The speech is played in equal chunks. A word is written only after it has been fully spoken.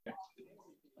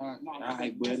All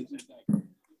right, buddy.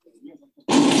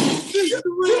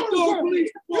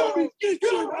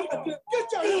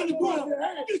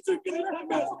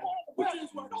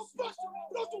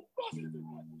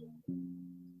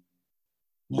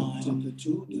 One, the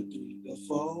two, the three, the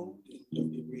four, the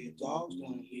 30 red dogs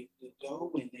done hit the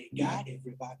door, and they got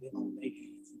everybody on their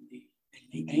hands and knees.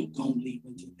 And they ain't gonna leave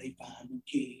until they find them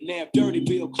kids. Now Dirty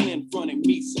Bill Clinton fronted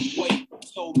me some weight,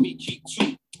 told me keep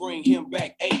 2, bring him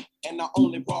back 8, and I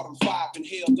only brought him 5 and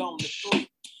held on to 3.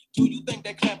 Do you think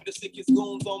that clapping the sickest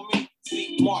goons on me?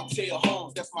 See, Martell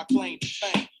Holmes, that's my claim to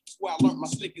fame. That's where I learned my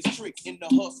slickest tricks in the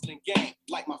hustling game,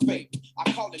 like my favorite.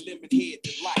 I call it limit head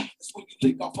delight. That's when you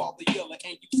lick off all the yellow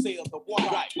and you sell the white.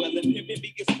 Right, well, if pimpin'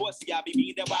 biggest pussy, I be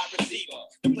being that wide receiver.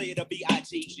 The player, the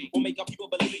B.I.G. will make our people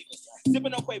believe us.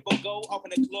 Sipping on Quavo Gold, off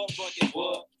in the club, drunken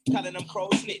bud, calling them crow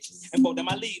snitches, and folding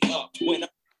my leave up.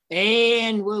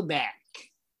 And we're back.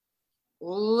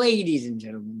 Ladies and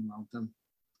gentlemen, welcome.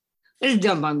 This is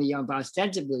Dump on the Yump,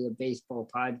 ostensibly a baseball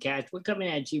podcast. We're coming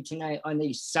at you tonight on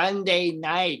a Sunday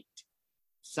night.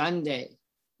 Sunday,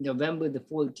 November the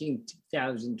 14th,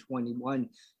 2021.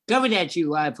 Coming at you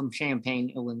live from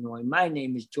Champaign, Illinois. My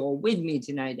name is Joel. With me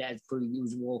tonight, as per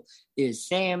usual, is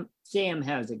Sam. Sam,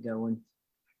 how's it going?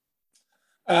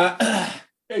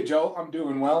 Hey, Joel. I'm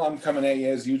doing well. I'm coming at you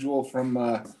as usual from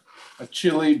a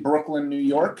chilly Brooklyn, New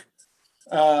York.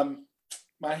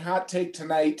 My hot take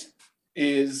tonight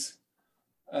is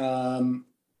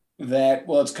that,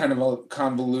 well, it's kind of a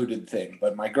convoluted thing,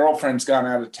 but my girlfriend's gone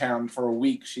out of town for a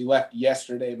week. She left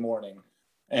yesterday morning.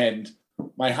 And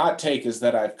my hot take is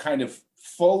that I've kind of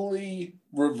fully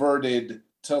reverted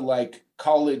to like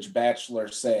college bachelor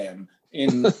Sam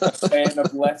in a span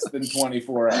of less than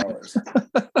 24 hours.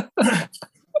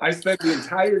 I spent the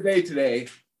entire day today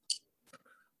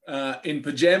in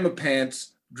pajama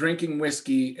pants, drinking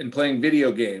whiskey and playing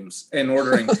video games and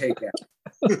ordering takeout.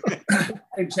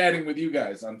 And chatting with you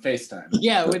guys on FaceTime.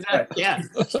 Yeah, with that, yeah.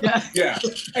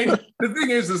 And the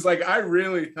thing is like I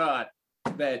really thought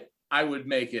that I would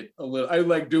make it a little, I would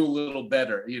like do a little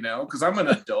better, you know, because I'm an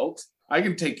adult. I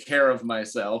can take care of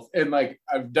myself. And like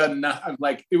I've done not, I'm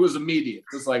like, it was immediate.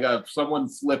 It's like someone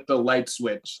flipped a light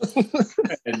switch.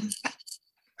 and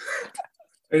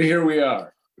here we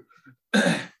are.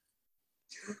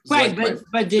 Right, like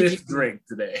but did you drink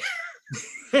today?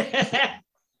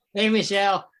 Hey,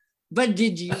 Michelle, but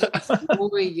did you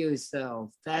enjoy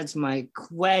yourself? That's my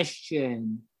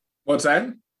question. What's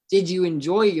that? Did you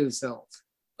enjoy yourself?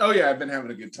 Oh, yeah, I've been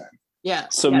having a good time. Yeah.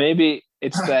 So maybe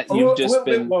it's that you've just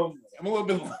been... lonely. I'm a little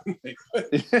bit lonely.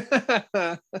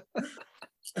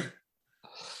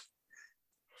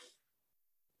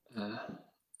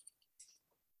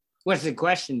 What's the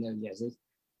question, though, Jesse?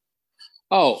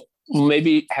 Oh,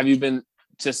 maybe have you been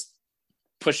just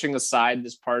pushing aside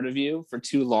this part of you for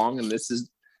too long, and this is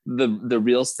the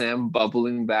real Sam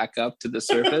bubbling back up to the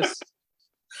surface?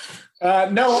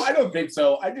 No, I don't think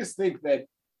so. I just think that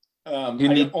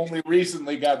I only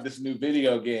recently got this new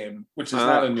video game, which is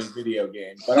not a new video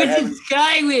game. But which is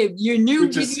Skyrim. Your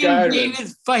new video game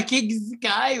is fucking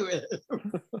Skyrim.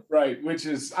 Right, which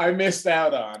is I missed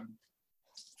out on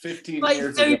 15 like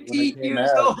years ago. 13 years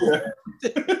old.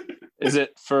 Is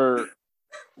it for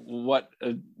what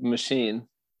machine?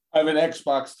 I have an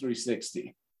Xbox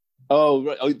 360.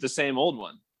 Oh, the same old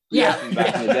one. Yeah.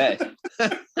 Back in the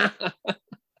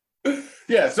day.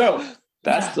 Yeah, so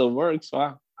that still works.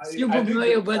 Wow. Super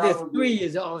Mario Brothers 3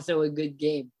 is also a good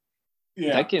game.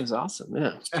 Yeah. That game's awesome,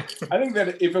 yeah. I think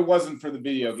that if it wasn't for the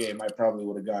video game, I probably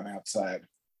would have gone outside.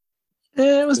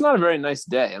 It was not a very nice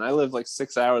day, and I live like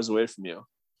 6 hours away from you.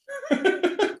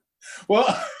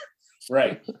 Well,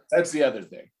 right. That's the other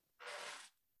thing.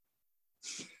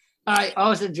 All right,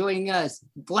 also joining us,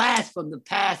 Blast from the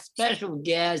Past special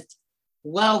guest.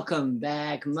 Welcome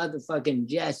back, motherfucking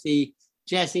Jesse.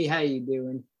 Jesse, how you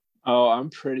doing? Oh,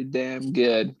 I'm pretty damn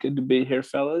good. Good to be here,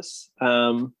 fellas.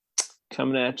 Coming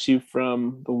at you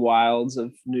from the wilds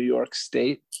of New York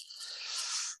State.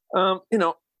 I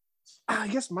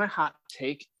guess my hot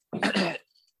take,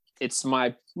 it's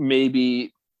my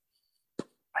maybe,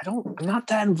 I'm not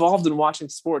that involved in watching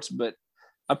sports, but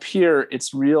up here,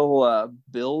 it's real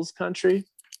Bills country.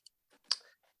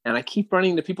 And I keep running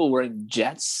into people wearing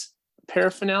Jets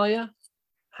paraphernalia.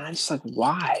 And I'm just like,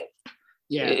 why?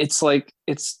 Yeah. It's like,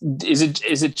 is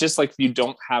it just like you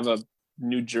don't have a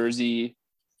New Jersey,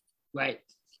 right?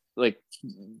 Like,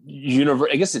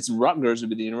 I guess it's Rutgers would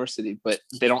be the university, but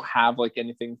they don't have like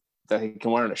anything that they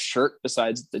can wear on a shirt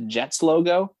besides the Jets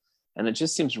logo. And it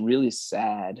just seems really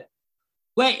sad.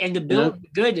 Right. And the Bills are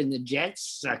good and the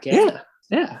Jets suck it.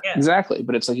 Yeah, exactly.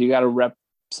 But it's like you got to rep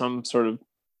some sort of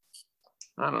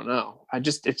I don't know.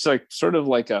 It's like sort of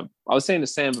like I was saying to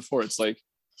Sam before, it's like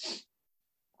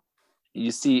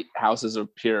you see houses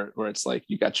appear where it's like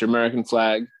you got your American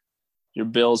flag, your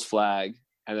Bills flag,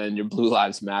 and then your Blue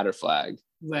Lives Matter flag.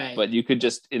 Right. But you could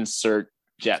just insert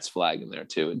Jets flag in there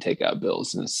too and take out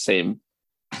Bills in the same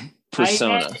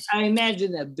persona. I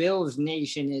imagine that Bills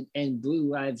Nation and Blue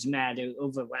Lives Matter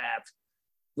overlap.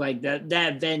 Like that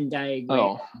Venn diagram.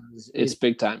 Oh, it's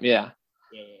big time. Yeah.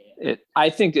 I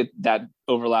think that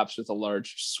overlaps with a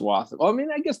large swath. Well, I mean,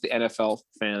 I guess the NFL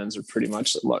fans are pretty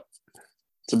much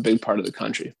it's a big part of the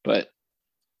country, but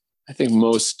I think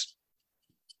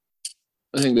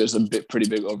there's a pretty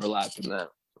big overlap in that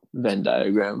Venn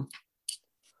diagram.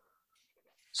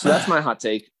 So that's my hot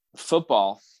take.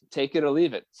 Football, take it or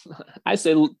leave it. I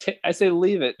say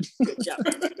leave it.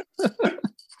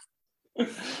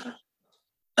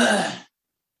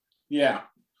 Yeah.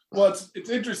 Well, it's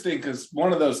interesting because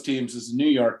one of those teams is a New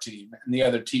York team and the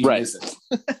other team isn't.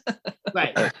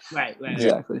 Right.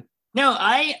 Exactly. No,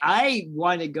 I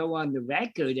want to go on the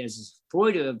record as a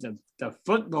supporter of the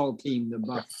football team, the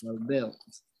Buffalo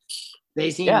Bills.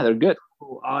 They seem they're good.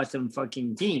 Awesome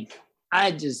fucking team.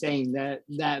 I'm just saying that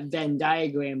Venn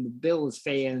diagram of Bills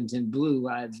fans and Blue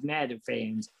Lives Matter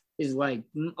fans is like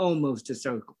almost a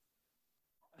circle.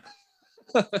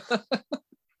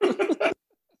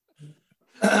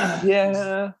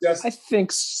 Yeah, I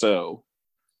think so.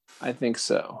 I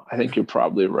think you're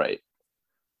probably right.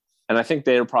 And I think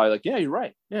they're probably like, yeah, you're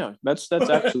right. Yeah, that's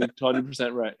actually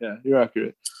 100% right. Yeah, you're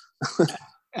accurate.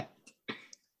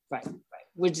 Right.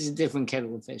 Which is a different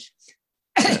kettle of fish.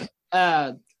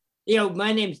 My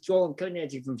name's Joel. I'm coming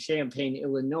at you from Champaign,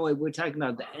 Illinois. We're talking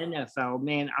about the NFL.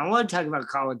 Man, I want to talk about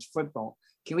college football.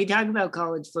 Can we talk about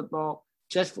college football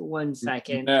just for 1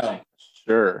 second? No.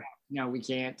 Sure. No, we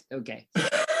can't. Okay.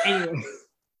 Anyway.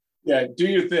 Yeah, do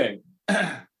your thing.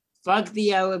 Fuck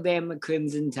the Alabama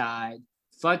Crimson Tide.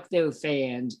 Fuck their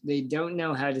fans. They don't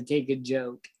know how to take a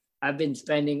joke. I've been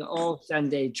spending all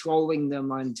Sunday trolling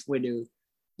them on Twitter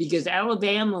because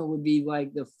Alabama would be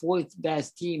like the 4th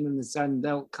best team in the Sun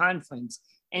Belt Conference.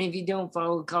 And if you don't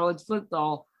follow college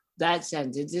football, that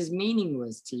sentence is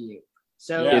meaningless to you.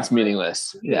 So it's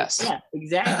meaningless. Yes. Yeah,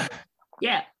 exactly.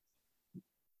 Yeah.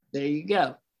 There you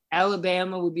go.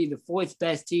 Alabama would be the 4th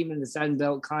best team in the Sun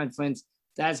Belt Conference.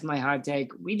 That's my hot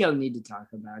take. We don't need to talk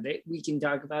about it. We can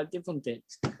talk about different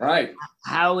things. Right.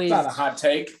 It's not a hot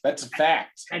take. That's a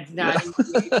fact. That's not.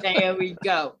 There we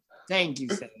go. Thank you,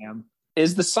 Sam.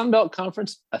 Is the Sun Belt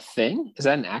Conference a thing? Is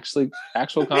that an actual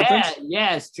conference?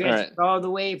 Yeah, stretched all the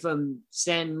way from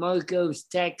San Marcos,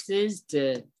 Texas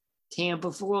to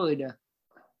Tampa, Florida.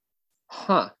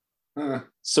 Huh.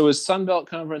 So is Sun Belt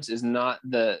Conference is not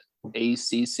the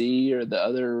ACC or the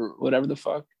other whatever the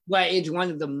fuck? Well, it's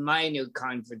one of the minor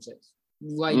conferences.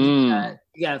 Like you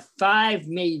got 5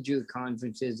 major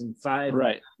conferences and 5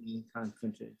 minor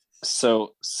conferences.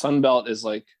 So Sun Belt is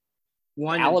like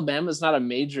Alabama's not a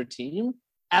major team?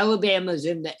 Alabama's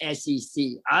in the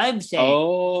SEC. I'm saying.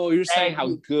 Oh, you're saying how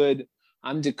good.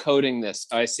 I'm decoding this.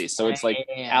 I see. So it's like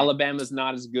Alabama's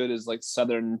not as good as like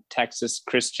Southern Texas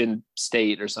Christian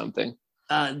State or something.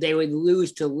 They would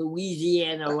lose to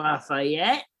Louisiana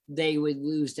Lafayette. They would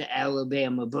lose to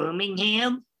Alabama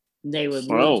Birmingham. They would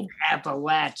lose to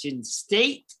Appalachian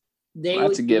State.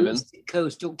 That's a given. Lose to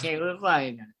Coastal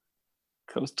Carolina.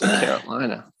 Coastal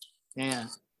Carolina. Yeah.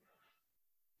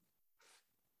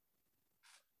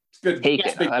 Good. Take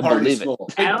it. I believe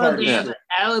it.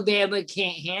 Alabama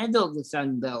can't handle the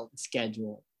Sun Belt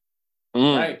schedule.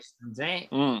 Right.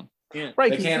 Yeah.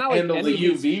 Right. They can't handle the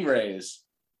UV rays.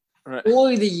 Right.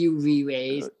 Or the UV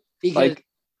rays because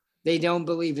they don't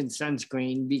believe in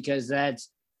sunscreen because that's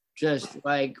just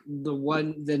like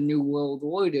the New World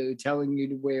Order telling you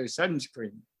to wear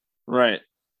sunscreen. Right.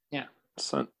 Yeah.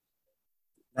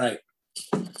 Right.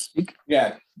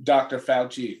 Yeah. Dr.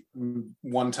 Fauci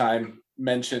one time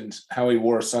mentioned how he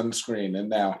wore sunscreen, and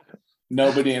now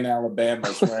nobody in Alabama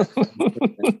is wearing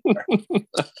sunscreen.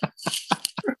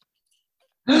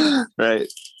 Right.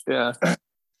 Yeah.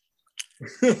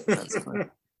 That's funny.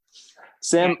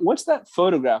 Sam, what's that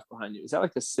photograph behind you? Is that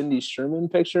like a Cindy Sherman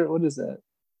picture? What is that?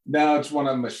 No, it's one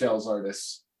of Michelle's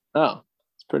artists. Oh,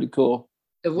 it's pretty cool.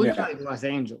 It looks like Los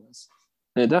Angeles.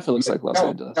 It definitely looks like Los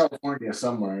Angeles. California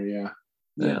somewhere,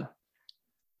 yeah.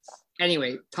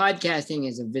 Anyway, podcasting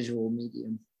is a visual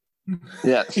medium.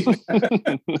 Yeah.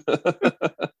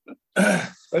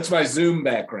 That's my Zoom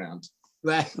background.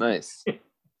 Right. Nice.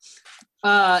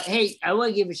 Hey, I want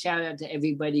to give a shout out to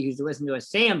everybody who's listening to us.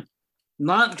 Sam,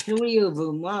 Montpelier,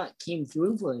 Vermont came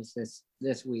through for us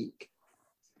this week.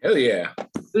 Hell yeah.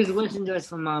 Who's listening to us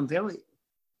from Montpelier?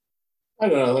 I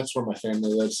don't know. That's where my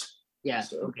family lives. Yeah.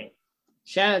 So. Okay.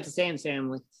 Shout out to Sam's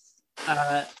family.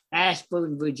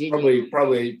 Ashburn, Virginia.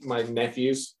 Probably my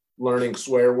nephews learning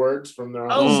swear words from their Oh.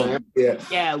 uncle Sam. Yeah.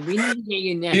 Yeah, we need to get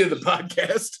your Via nephew. the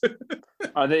podcast.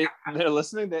 They're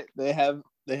listening? They have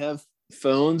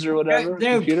phones or whatever.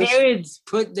 Their computers? parents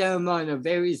put them on a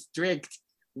very strict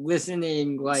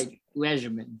listening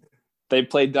regimen. They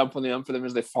play Dump on the For them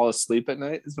as they fall asleep at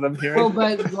night. Is what I'm hearing. Well,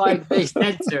 but like they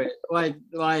censor it, like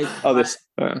this.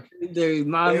 their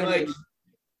mom. They like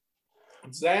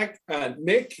Zach,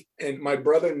 Nick, and my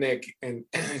brother Nick, and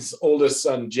his oldest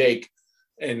son Jake,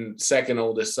 and second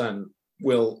oldest son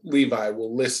Levi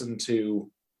will listen to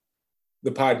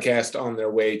the podcast on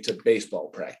their way to baseball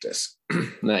practice.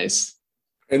 Nice.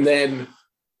 And then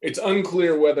it's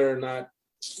unclear whether or not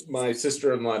my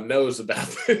sister-in-law knows about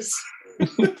this.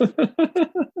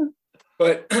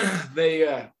 But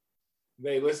they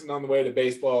listen on the way to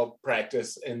baseball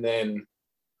practice, and then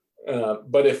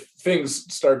but if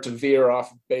things start to veer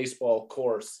off baseball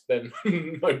course, then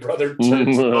my brother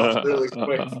turns it off really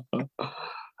quick.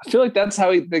 I feel like that's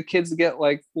how the kids get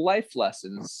like life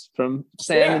lessons from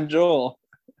Sam and Joel.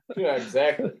 Yeah,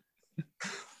 exactly.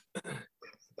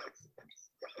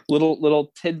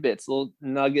 Little tidbits, little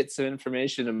nuggets of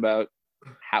information about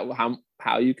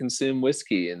how you consume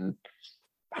whiskey and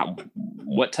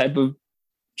what type of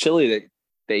chili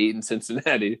they eat in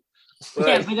Cincinnati.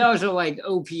 Right. Yeah, but also like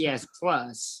OPS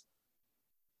plus.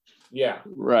 Yeah.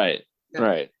 Right.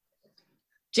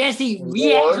 Jesse,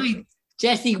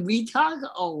 we talk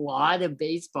a lot of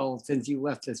baseball since you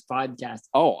left this podcast.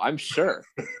 Oh, I'm sure.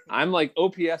 I'm like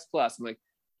OPS plus. I'm like,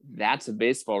 that's a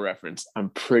baseball reference. I'm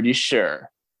pretty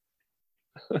sure.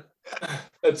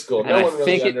 That's cool. And No I one really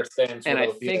think understands. And I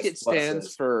what think it OPS plus stands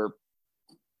is. for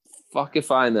fuck if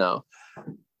I know.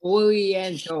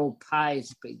 Oriental pie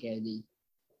spaghetti.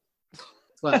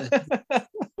 Plus.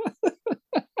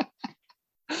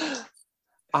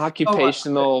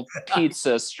 Occupational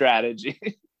pizza strategy.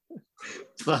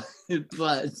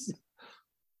 plus.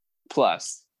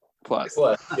 Plus.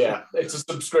 Yeah, it's a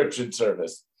subscription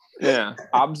service. Yeah.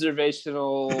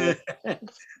 Observational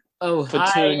Ohio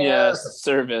Petunia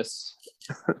service.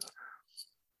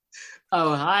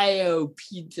 Ohio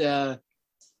pizza.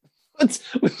 What's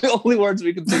the only words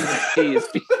we can think of is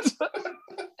pizza.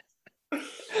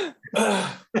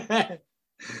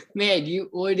 Man, you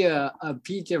order a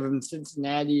pizza from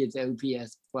Cincinnati, it's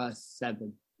OPS plus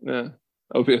 7. Yeah.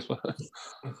 OPS plus.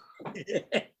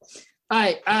 All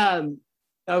right.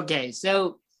 Okay.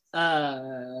 So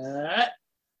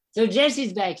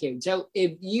Jesse's back here. So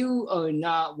if you are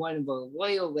not one of the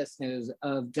loyal listeners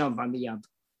of Jump on the Ump,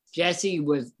 Jesse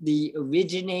was the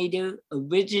original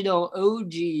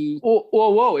OG.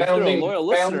 Whoa! If Founding-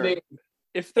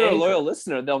 they're a loyal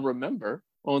listener, they'll remember,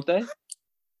 won't they?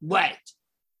 What?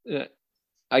 Yeah.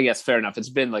 I guess fair enough. It's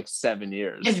been like 7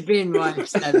 years. It's been like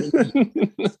 7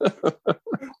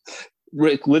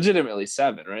 years. Legitimately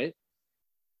 7, right?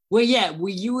 Well, yeah.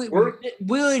 We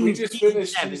just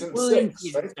finished season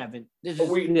 6, right? 7. This But is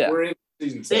we're in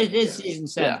season 7. this is season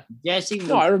 7. Jesse.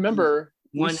 No, I remember.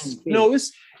 One and two. No,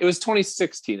 it was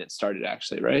 2016. It started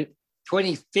actually, right?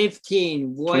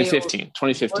 2015.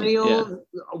 2015.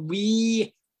 Yeah.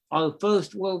 Our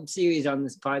first World Series on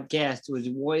this podcast was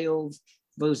Royals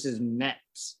versus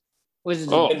Mets.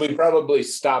 And we probably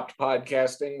stopped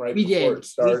podcasting right before it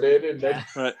started, and then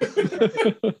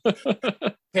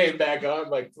came back on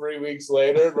like 3 weeks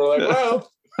later, and we're like, well,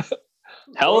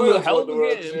 hell of a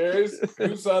World game. Series.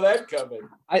 Who saw that coming?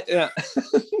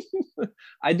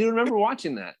 I do remember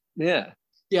watching that. Yeah.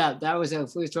 Yeah, that was our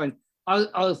first one.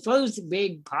 Our first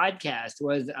big podcast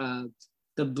was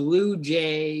the Blue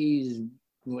Jays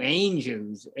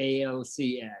Rangers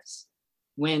ALCS.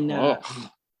 When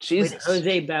Jesus.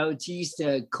 Jose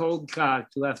Bautista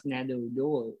cold-cocked left Nando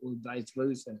Odor, or vice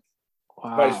versa.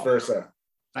 Wow. Vice versa.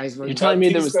 You're telling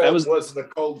me that was the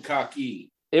cold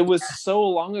cocky. It was so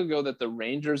long ago that the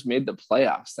Rangers made the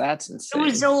playoffs. That's It insane.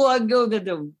 was so long ago that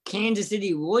the Kansas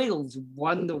City Royals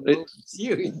won the World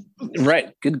Series.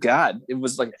 Right. Good God. It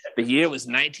was like the year was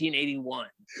 1981.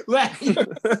 Right.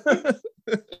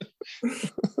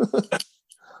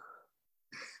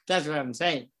 That's what I'm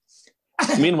saying.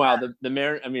 Meanwhile,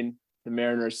 the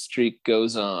Mariners streak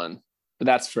goes on, but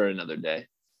that's for another day.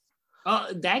 Oh,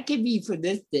 that could be for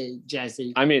this day,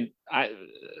 Jesse. I mean,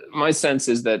 my sense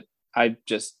is that I've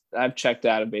checked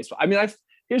out of baseball. I mean,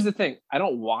 here's the thing. I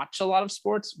don't watch a lot of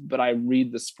sports, but I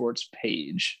read the sports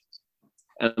page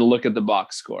and look at the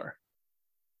box score.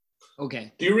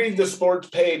 Okay. Do you read the sports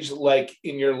page like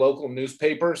in your local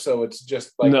newspaper? So it's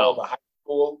just like No. all the high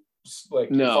school Like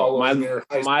No, following your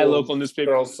high my school local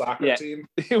newspaper girls soccer yeah, team.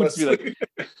 it would be like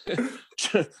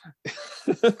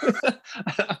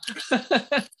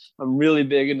I'm really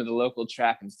big into the local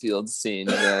track and field scene,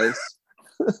 guys.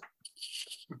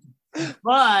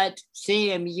 But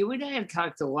Sam, you and I have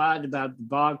talked a lot about the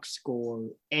box score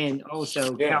and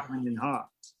also Calvin and Hobbes.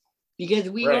 Because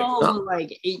we all were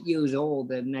like 8 years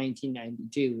old in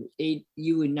 1992. 8,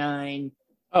 you were 9.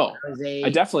 Oh,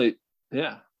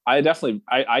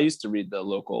 I used to read the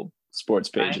local sports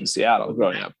page in Seattle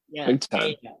growing up. Yeah. Big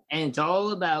time. And it's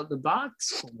all about the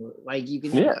box score. Like you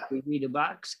can actually read a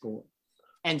box score.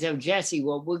 And so, Jesse,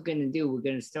 what we're going to do, we're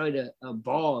going to start a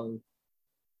bar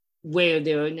where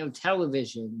there are no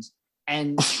televisions.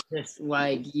 And just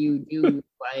like you do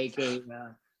like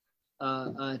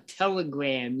a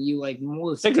telegram, you like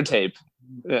more sticker tape.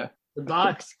 Yeah. The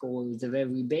box scores of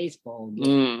every baseball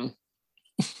game.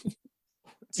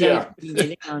 So you can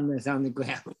get in on this on the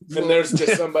ground. And there's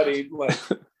just somebody like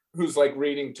who's like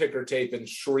reading ticker tape and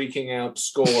shrieking out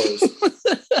scores.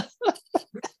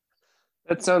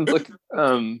 That sounds like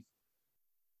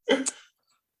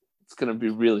it's gonna be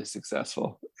really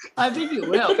successful. I think it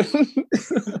will.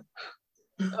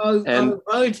 Our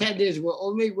bartenders will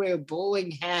only wear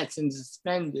bowling hats and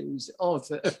suspenders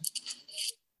also.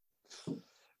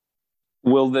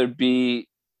 Will there be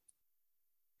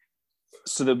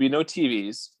so there'll be no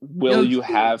TVs? Will you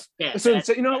have so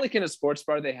you know like in a sports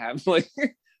bar they have like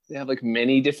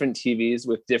many different TVs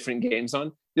with different games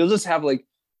on? You'll just have like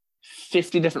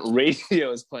 50 different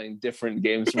radios playing different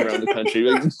games from around the country.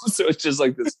 So it's just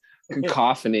like this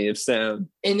cacophony of sound.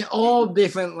 In all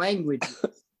different languages.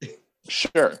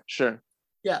 Sure.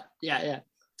 Yeah.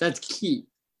 That's key.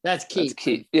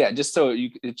 Yeah, just so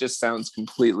it just sounds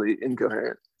completely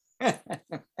incoherent.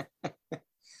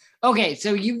 Okay,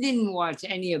 so you didn't watch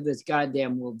any of this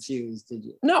goddamn World Series, did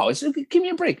you? No, give me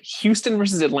a break. Houston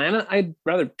versus Atlanta? I'd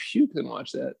rather puke than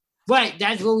watch that. Right,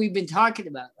 that's what we've been talking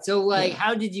about. So,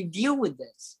 how did you deal with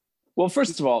this? Well,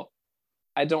 first of all,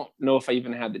 I don't know if I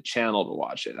even had the channel to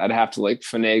watch it. I'd have to like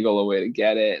finagle a way to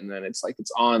get it, and then it's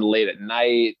on late at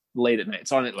night.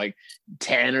 It's on at like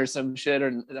 10 or some shit,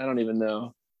 or I don't even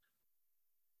know.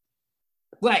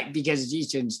 Right, because it's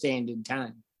Eastern Standard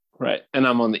Time. Right, and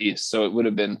I'm on the East, so it would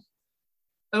have been.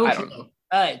 Okay. I don't know.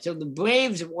 All right, so the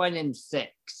Braves 1-6.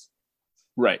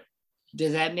 Right.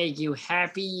 Does that make you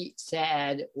happy,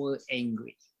 sad, or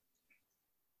angry?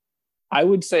 I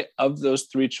would say of those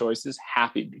three choices,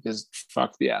 happy, because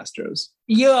fuck the Astros.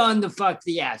 You're on the fuck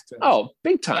the Astros. Oh,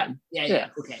 big time. Yeah.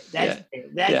 Okay,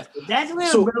 that's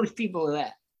where most people are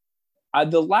at. I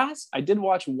did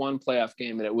watch one playoff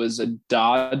game, and it was a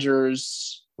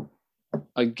Dodgers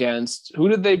against who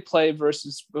did they play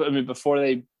versus? I mean, before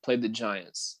they played the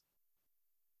Giants,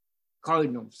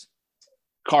 Cardinals.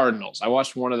 I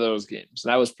watched one of those games.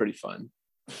 That was pretty fun.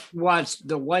 Watched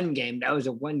the one game. That was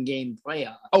a 1-game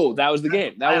playoff. Oh, that was the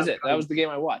game. That was it. That was the game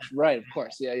I watched. Right, of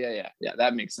course. Yeah.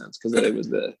 That makes sense because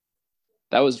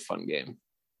that was a fun game.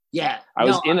 Yeah, I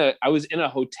was in a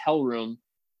hotel room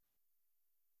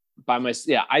by myself.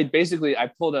 Yeah, I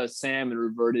pulled a Sam and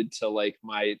reverted to like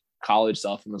my college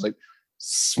self and was like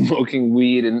smoking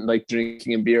weed and like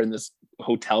drinking a beer in this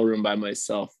hotel room by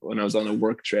myself when I was on a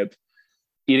work trip,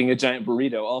 eating a giant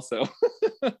burrito also.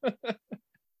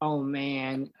 Oh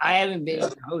man, I haven't been in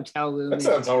a hotel room. That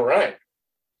sounds all right.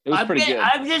 It was pretty good.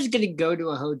 I'm just gonna go to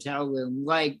a hotel room.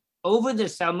 Like over the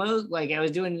summer, like I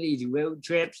was doing these road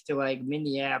trips to like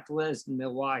Minneapolis and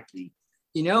Milwaukee.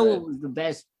 You know what was the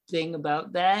best thing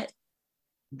about that?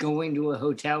 Going to a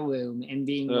hotel room and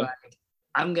being like,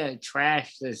 I'm gonna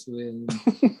trash this room,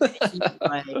 eat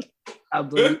like a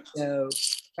burrito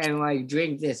and like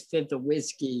drink this fifth of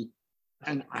whiskey,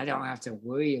 and I don't have to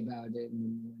worry about it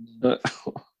in the morning.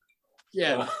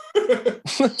 Yeah.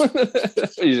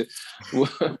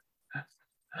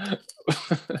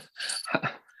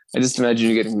 I just imagine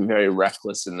you getting very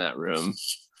reckless in that room,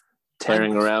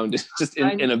 tearing around just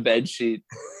in a bed sheet.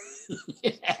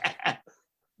 Yeah.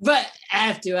 But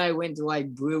after I went to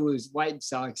like Brewers White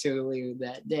Sox earlier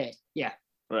that day. Yeah.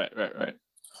 Right.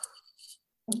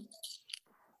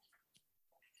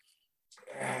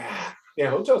 Yeah,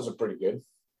 hotels are pretty good.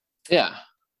 Yeah.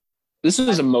 This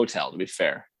was a motel, to be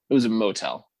fair. It was a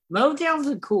motel. Motels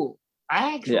are cool.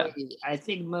 I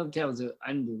think motels are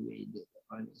underrated,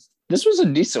 honestly. This was a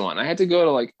decent one. I had to go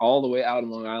to like all the way out on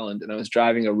Long Island, and I was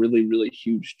driving a really, really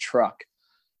huge truck.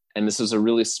 And this was a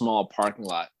really small parking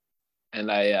lot. And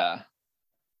I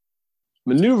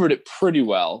maneuvered it pretty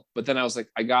well. But then I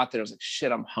got there, I was like,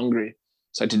 shit, I'm hungry.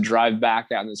 So I had to drive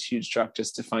back out in this huge truck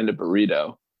just to find a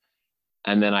burrito.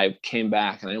 And then I came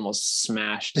back and I almost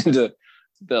smashed into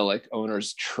the like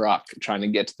owner's truck trying to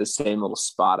get to the same little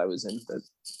spot I was in. But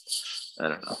I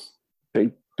don't know.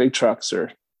 Big trucks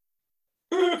are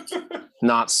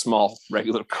not small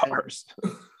regular cars.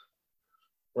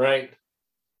 Right.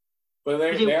 But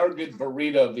they are good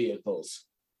burrito vehicles.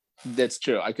 That's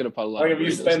true. I could have put a lot. Like if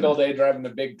you spend all day driving a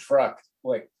big truck,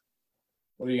 like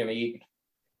what are you gonna eat?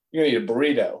 You're gonna eat a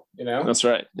burrito, you know? That's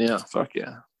right. Yeah. Fuck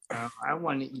yeah. I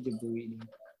want to eat a burrito.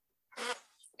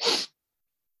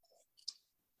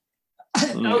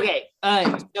 Okay.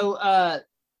 So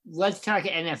let's talk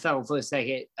NFL for a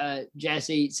second,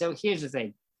 Jesse. So here's the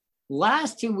thing.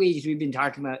 Last 2 weeks we've been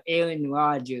talking about Aaron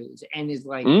Rodgers and his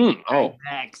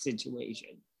back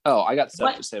situation. Oh, I got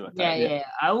stuff to say about that. Yeah.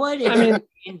 I wanted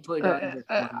input on this.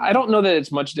 I don't know that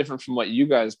it's much different from what you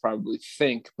guys probably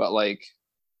think, but like,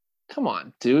 come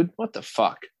on, dude, what the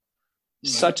fuck?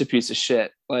 Such a piece of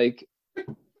shit. Like,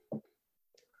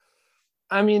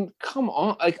 I mean, come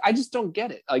on. Like, I just don't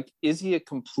get it. Like, is he a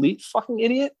complete fucking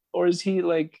idiot, or is he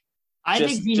like? I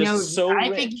think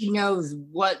he knows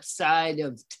what side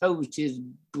of toast his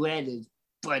bread is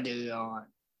buttered on.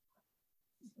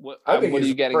 What are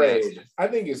you getting at? I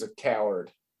think he's a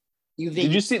coward.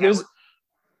 Did you see there's?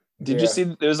 Did you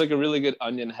see there's like a really good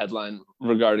Onion headline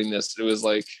regarding this? It was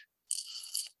like,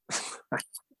 I'm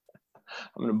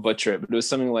gonna butcher it, but it was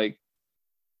something like,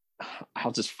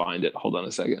 I'll just find it. Hold on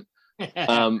a second.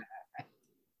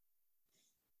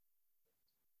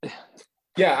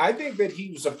 Yeah, I think that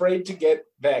he was afraid to get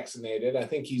vaccinated. I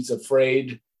think he's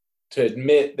afraid to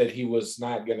admit that he was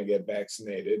not going to get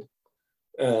vaccinated.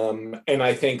 And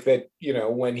I think that, you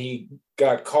know, when he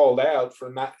got called out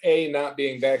for not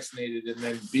being vaccinated, and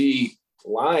then B,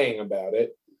 lying about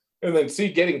it, and then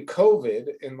C, getting COVID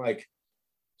and like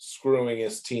screwing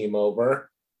his team over,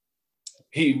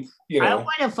 he, I want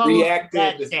to follow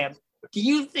reacted. That, Sam. Do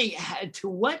you think, to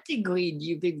what degree do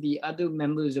you think the other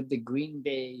members of the Green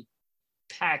Bay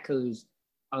Packers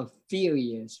are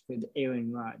furious with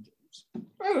Aaron Rodgers?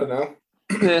 I don't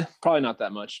know. Probably not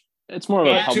that much. It's more of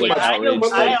a public outrage.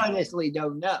 I honestly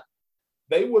don't know.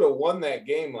 They would have won that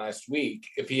game last week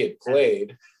if he had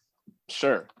played.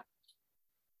 Sure.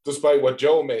 Despite what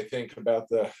Joe may think about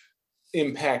the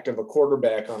impact of a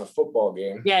quarterback on a football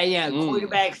game. Yeah.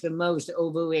 Quarterback's the most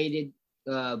overrated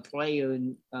player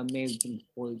in American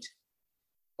sports.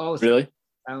 Also, really?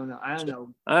 I don't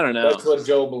know. That's what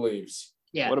Joe believes.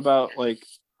 Yeah. What about like,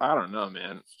 I don't know,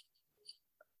 man.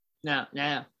 No.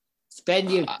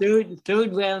 Spend your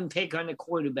third round pick on a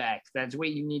quarterback. That's what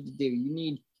you need to do.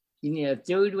 You need a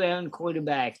third round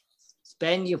quarterback.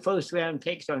 Spend your first round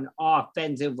picks on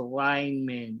offensive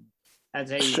linemen.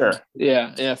 That's how you sure.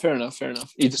 Yeah, fair enough.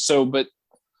 So, but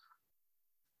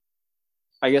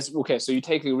I guess, okay, so you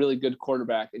take a really good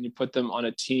quarterback and you put them on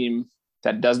a team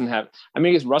that doesn't have, I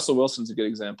mean, I guess Russell Wilson's a good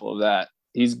example of that.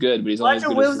 He's good, but he's only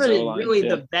Russell Wilson is really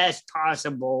the best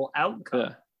possible outcome.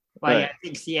 Yeah. Right. I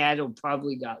think Seattle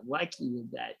probably got lucky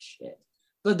with that shit.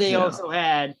 But they also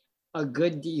had a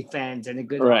good defense and a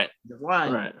good line.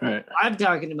 Right. I'm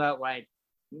talking about like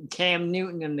Cam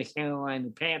Newton and the Carolina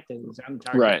Panthers. I'm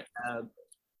talking about,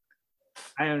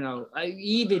 I don't know,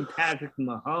 even Patrick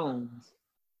Mahomes.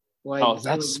 Like,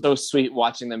 that's so sweet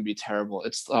watching them be terrible.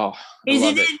 It's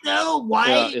isn't it though?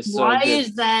 Why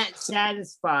is that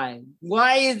satisfying?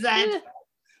 Why is that?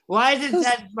 Why is it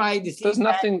satisfying to see there's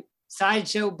nothing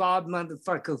Sideshow Bob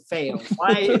motherfucker fail?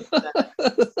 Why is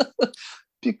that?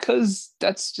 Because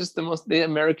that's just the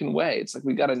American way. It's like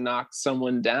we got to knock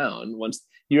someone down once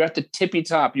you have to tippy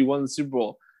top. You won the Super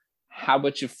Bowl. How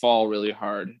about you fall really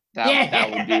hard?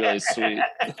 That would be really sweet.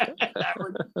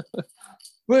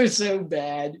 We're so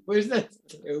bad. We're so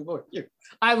terrible.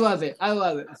 I love it.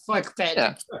 Fuck Patrick.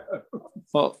 Yeah.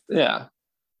 Well, yeah.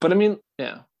 But I mean,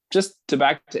 yeah. Just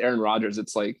back to Aaron Rodgers,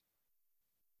 it's like,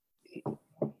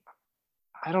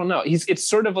 I don't know. It's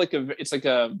sort of like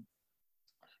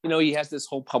he has this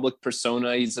whole public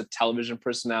persona. He's a television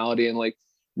personality, and like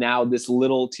now this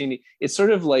little teeny, it's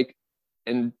sort of like,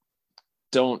 and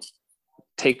don't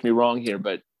take me wrong here,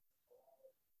 but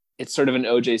it's sort of an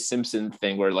OJ Simpson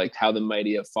thing where like how the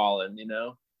mighty have fallen, you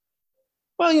know?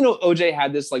 Well, OJ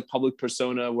had this like public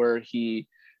persona where he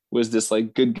was this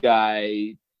like good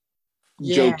guy,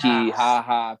 jokey,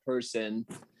 ha person.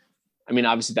 I mean,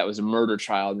 obviously that was a murder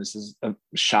trial and this is a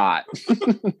shot.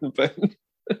 but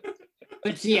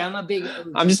see, I'm a big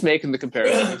OJ. I'm just making the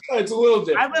comparison. It's a little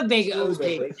different. I'm a big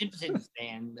OJ Simpson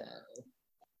fan, though.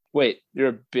 Wait, you're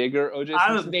a bigger OJ Simpson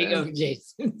I'm a big fan? OJ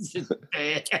Simpson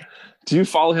fan. Do you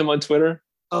follow him on Twitter?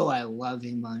 Oh, I love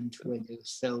him on Twitter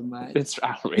so much. It's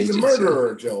outrageous. He's a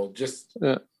murderer, Joel.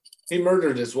 He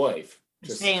murdered his wife.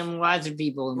 Sam, lots of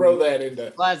people throw that into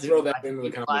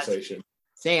the conversation.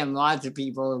 Sam, lots of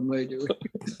people are murderers.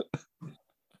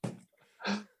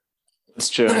 It's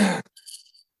true.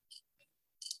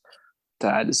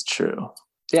 That is true.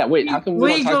 Yeah, wait, how come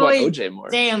we don't talk about OJ more?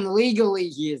 Sam, legally,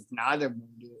 he is not a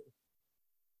murderer.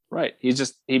 Right. He's a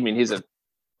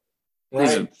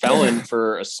felon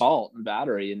for assault and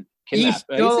battery and kidnap.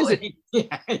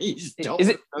 Is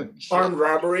it armed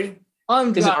robbery?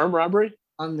 Is it armed robbery?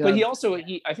 But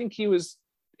I think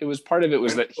part of it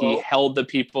was that he held the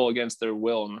people against their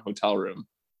will in the hotel room.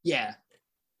 Yeah.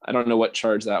 I don't know what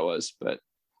charge that was, but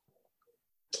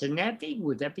kidnapping?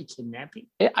 Would that be kidnapping?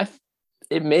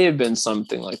 It may have been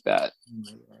something like that.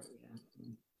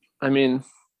 I mean,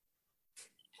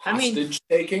 hostage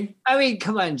taking? I mean,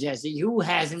 come on, Jesse. Who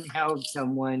hasn't held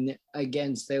someone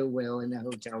against their will in a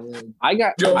hotel room? I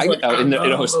got in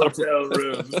a hotel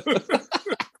room.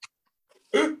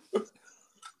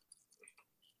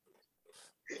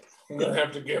 I'm gonna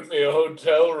have to get me a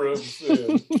hotel room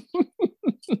soon.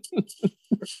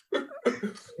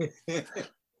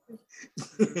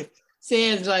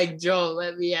 Sam's like, Joel,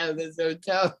 let me out of this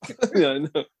hotel. Yeah, I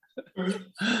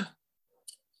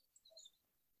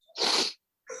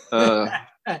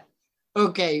know.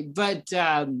 Okay, but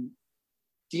do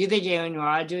you think Aaron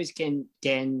Rodgers can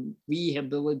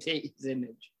rehabilitate his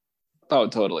image? Oh,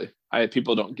 totally.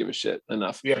 People don't give a shit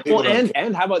enough. Yeah,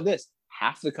 and how about this?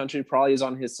 Half the country probably is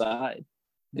on his side.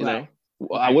 You know,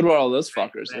 what about all those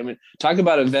fuckers? I mean, talk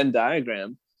about a Venn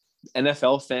diagram.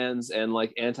 NFL fans and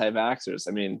like anti-vaxxers.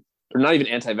 I mean, or not even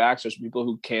anti-vaxxers, people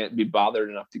who can't be bothered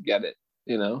enough to get it.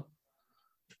 You know.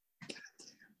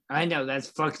 I know that's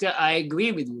fucked up. I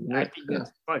agree with you. I think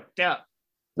that's fucked up.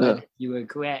 But you were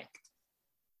correct.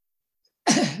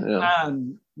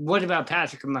 What about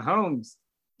Patrick Mahomes?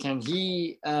 Can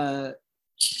he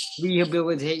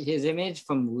rehabilitate his image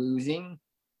from losing?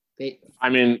 I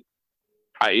mean,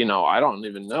 I don't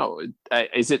even know.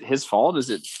 Is it his fault?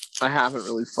 I haven't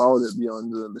really followed it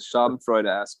beyond the Schadenfreude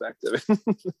aspect of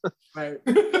it.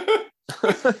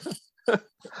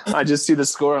 I just see the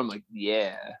score. I'm like,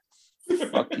 yeah,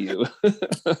 fuck you.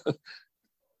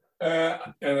 I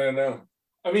don't know.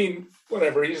 I mean,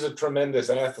 whatever. He's a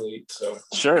tremendous athlete, so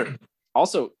sure.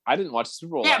 Also, I didn't watch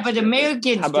Super Bowl. Yeah, but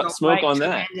Americans How about don't smoke like on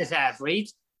that? tremendous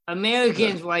athletes.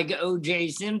 Americans like O.J.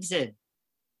 Simpson.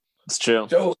 It's true.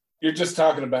 Joe, you're just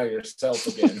talking about yourself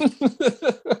again.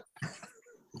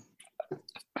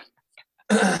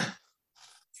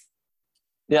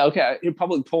 Yeah, okay. Your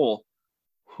public poll.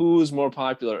 Who's more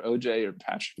popular, OJ or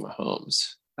Patrick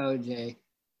Mahomes? OJ.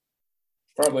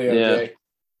 Probably OJ. Yeah,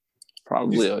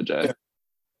 probably OJ.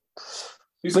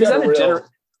 He's But got is that a real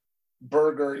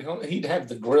burger. He'd have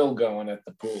the grill going at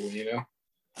the pool, you know?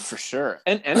 For sure.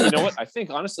 And you know what? I think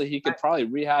honestly he could probably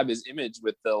rehab his image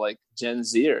with the like Gen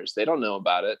Zers. They don't know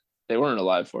about it. They weren't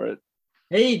alive for it.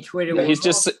 Hey, Twitter. Yeah, he's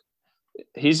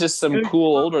just some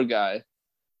cool older guy.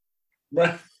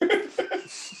 Right.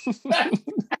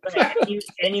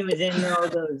 And he was in all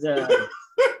those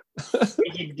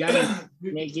naked guns.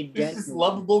 He's this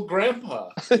lovable grandpa.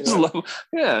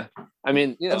 Yeah. I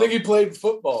mean, I think he played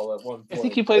football at one point. I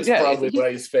think he played. That's probably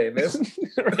why he's famous.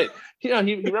 Right. You know,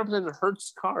 he represented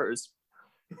Hertz cars.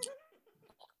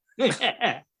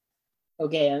 Okay,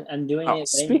 I'm doing it.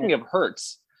 Speaking of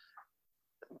Hertz,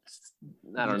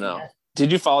 I don't know.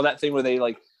 Did you follow that thing where they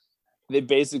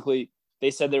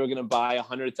said they were going to buy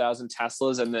 100,000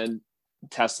 Teslas, and then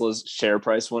Tesla's share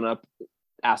price went up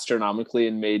astronomically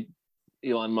and made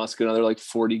Elon Musk another like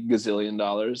 $40 gazillion.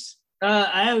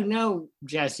 I don't know,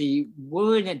 Jesse.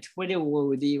 We're in a Twitter war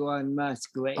with Elon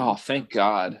Musk, right? Oh, thank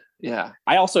God. Yeah.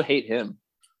 I also hate him.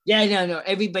 Yeah, no.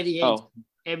 Everybody hates him.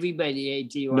 Everybody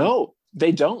hates Elon. No,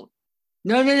 they don't.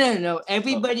 No.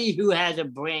 Everybody who has a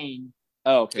brain.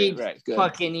 Oh, okay, right. Good.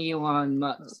 Fucking Elon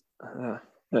Musk.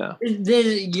 Yeah.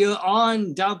 You're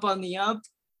on Dump on the Up.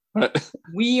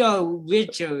 We are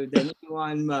richer than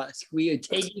Elon Musk. We are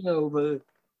taking over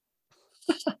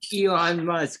Elon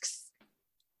Musk's.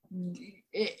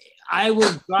 I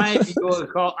will drive your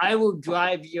car. I will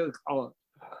drive your car.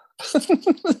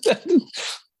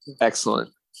 Excellent.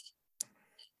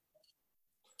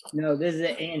 No, this is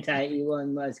an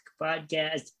anti-Elon Musk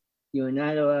podcast. You are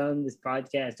not allowed on this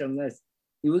podcast unless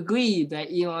you agree that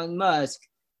Elon Musk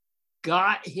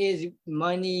got his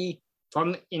money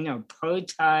from in a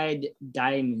Pertide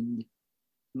diamond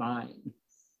mine.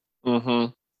 Mm-hmm.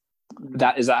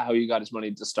 Is that how you got his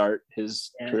money to start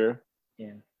his career?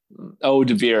 Yeah. Oh,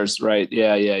 De Beers, right?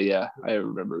 Yeah. I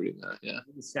remember reading that. Yeah.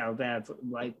 So bad for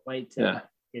white. Yeah.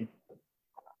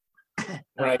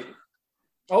 Right.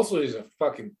 Also, he's a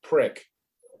fucking prick.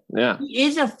 Yeah. He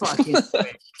is a fucking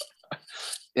prick.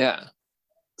 Yeah.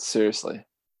 Seriously.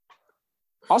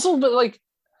 Also, but like,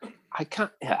 I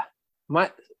can't. Yeah,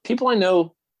 my people I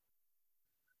know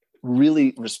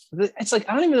really. It's like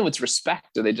I don't even know what's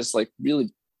respect. Or they just like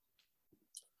really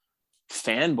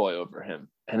fanboy over him,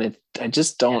 and I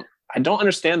just don't. I don't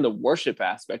understand the worship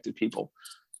aspect of people.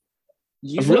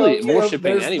 You Really Well,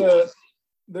 worshiping anyone.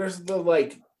 There's the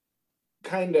like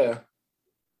kind of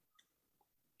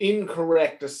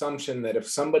incorrect assumption that if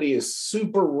somebody is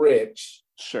super rich,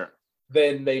 Sure.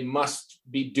 then they must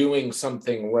be doing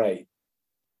something right.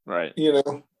 Right. You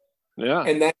know? Yeah.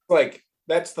 And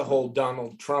that's the whole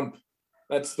Donald Trump.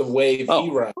 That's the wave he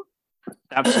rides.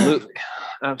 Absolutely.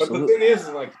 But the thing is,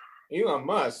 like, Elon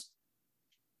Musk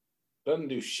doesn't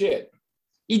do shit.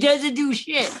 He doesn't do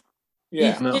shit.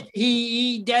 Yeah.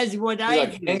 He does what I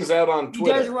do. Hangs out on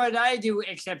Twitter. He does what I do,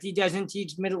 except he doesn't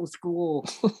teach middle school.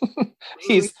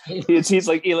 he's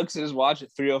like, he looks at his watch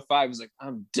at 3:05. He's like,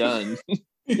 I'm done.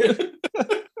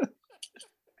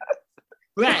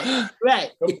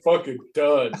 Right. I'm fucking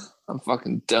done. I'm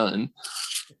fucking done.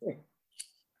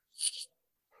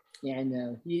 Yeah,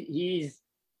 no. He's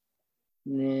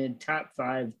in the top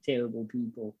 5 terrible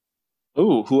people.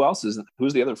 Ooh,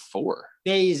 who's the other 4?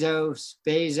 Bezos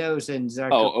and Zuckerberg.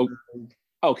 Oh,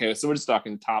 okay. So we're just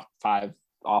talking top 5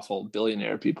 awful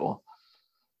billionaire people,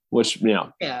 which, you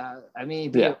know. Yeah, I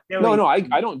mean, yeah. No, I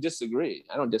don't disagree.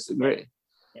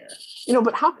 Yeah.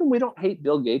 But how come we don't hate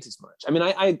Bill Gates as much? I mean,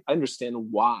 I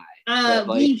understand why.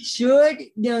 We should.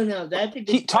 No, that's a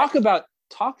good talk about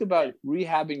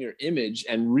rehabbing your image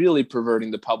and really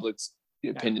perverting the public's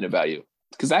opinion about you,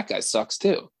 because that guy sucks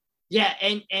too. Yeah,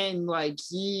 and like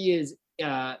he is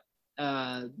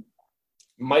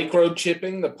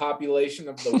microchipping the population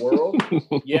of the world.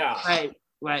 Yeah.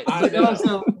 Right. But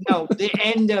also, no, the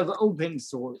end of open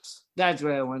source. That's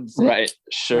what I want to say. Right.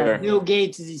 Sure. Bill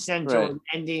Gates is essential in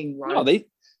ending. No, they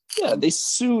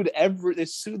sued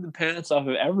the pants off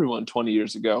of everyone 20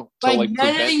 years ago. But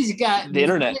none of these guys, the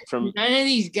internet from none of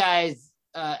these guys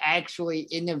actually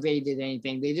innovated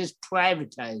anything. They just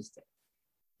privatized it.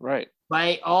 Right.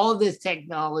 All this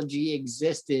technology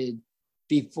existed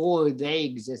before they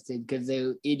existed because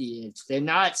they're idiots. They're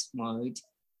not smart.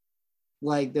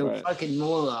 Like they're fucking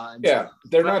morons. Yeah,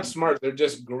 they're not smart. They're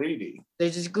just greedy. They're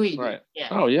just greedy. Right. Yeah.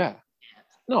 Oh yeah.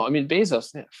 No, I mean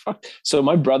Bezos. Yeah, fuck. So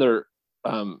my brother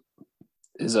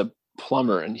is a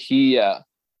plumber, and he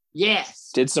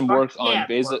did some work on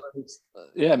Bezos.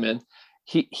 Yeah, man.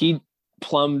 He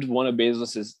plumbed one of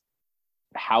Bezos's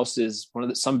houses. One of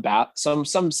the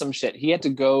some shit. He had to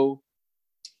go.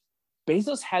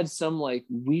 Bezos had some like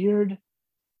weird.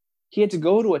 He had to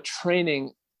go to a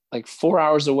training like 4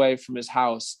 hours away from his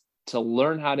house to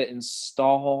learn how to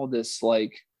install this,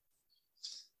 like,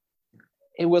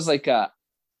 it was like a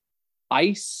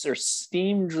ice or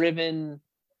steam driven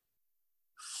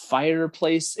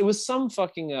fireplace. It was some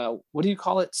fucking what do you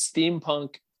call it,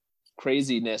 steampunk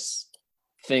craziness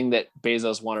thing that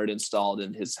Bezos wanted installed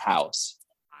in his house.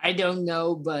 I don't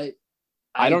know, but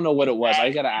I don't know what it was. I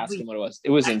gotta ask him what it was.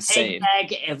 It was insane. Take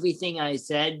back everything I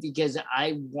said because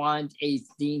I want a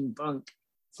steampunk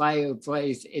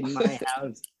fireplace in my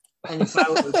house, and if I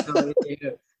was going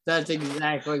to, that's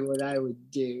exactly what I would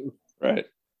do. Right.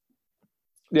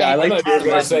 Yeah, I thought you were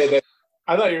going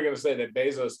to say that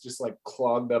Bezos just like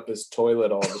clogged up his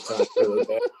toilet all the time. Really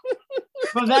bad.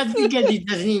 Well, that's because he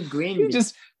doesn't need green.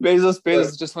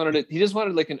 Bezos just wanted it. He just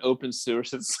wanted like an open sewer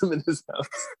system in his house,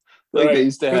 like they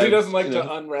used to have. Because he doesn't like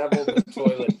to unravel the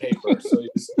toilet paper, so he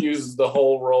just uses the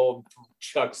whole roll and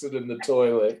chucks it in the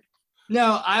toilet.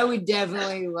 No, I would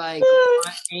definitely like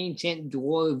want ancient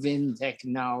dwarven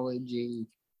technology.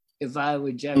 If I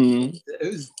would Jeff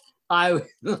Bezos, I would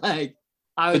like.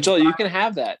 But Joel, you can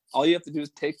have that. All you have to do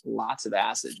is take lots of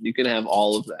acid. You can have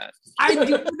all of that. I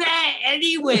do that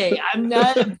anyway. I'm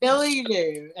not a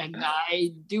billionaire, and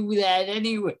I do that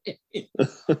anyway.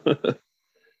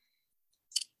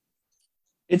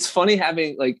 It's funny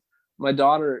having, like, my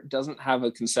daughter doesn't have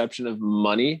a conception of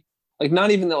money. Like,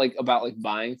 not even that, like, about like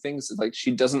buying things. It's like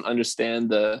she doesn't understand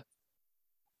the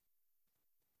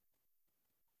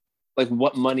like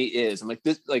what money is. I'm like,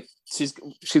 this, like, she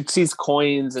sees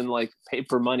coins and like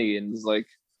paper money, and is like,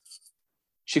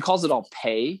 she calls it all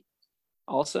pay.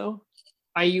 Also,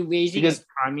 are you raising a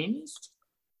communist?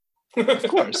 Of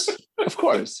course.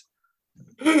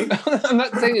 I'm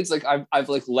not saying it's like I've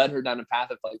like led her down a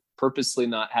path of like purposely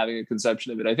not having a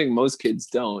conception of it. I think most kids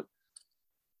don't,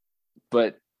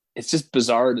 but it's just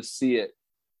bizarre to see it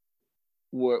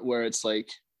where it's like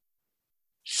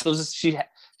she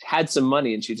had some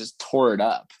money and she just tore it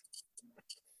up,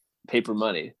 paper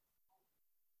money,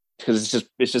 because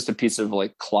it's just a piece of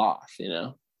like cloth, you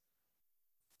know.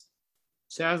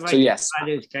 Sounds like so yes,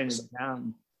 it's kind of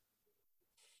dumb.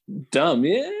 Dumb.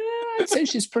 Yeah, I'd say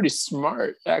she's pretty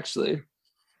smart, actually.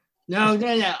 No.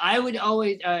 I would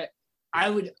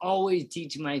always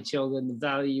teach my children the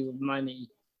value of money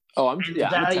Oh, and the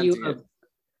value of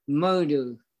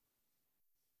murder.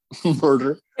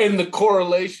 Murder. And the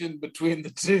correlation between the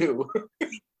two.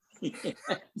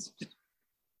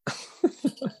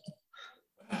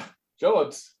 Joe,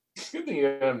 it's good thing you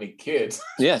don't have any kids.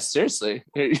 Yeah, seriously.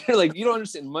 You're like, you don't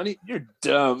understand money? You're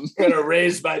dumb. I'm gonna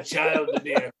raise my child to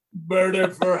be a murder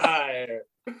for hire.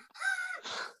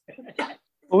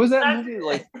 What was that movie?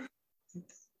 Like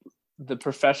The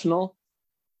Professional?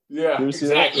 Yeah, You ever see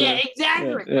that? exactly. Yeah,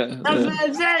 exactly. Yeah, That's what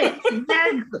I'm saying.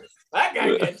 Exactly. That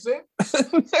guy gets it.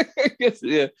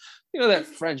 Yeah. You know that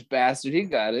French bastard, he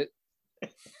got it.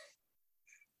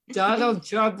 Donald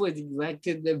Trump was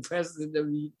elected the president of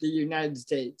the United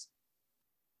States.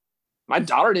 My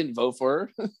daughter didn't vote for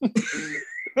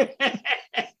her.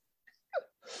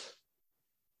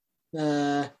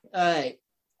 All right.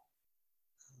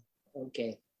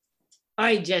 Okay. All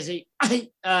right, Jesse. All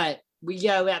right, we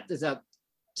gotta wrap this up.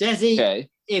 Jesse, Okay.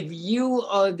 if you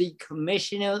are the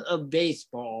commissioner of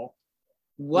baseball,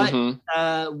 what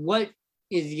Mhm. what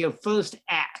is your first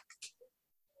act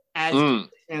as Mm.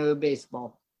 commissioner of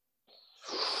baseball?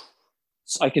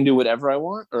 So I can do whatever I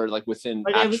want, or like within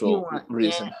Whatever you actual want,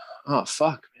 reason. yeah. Oh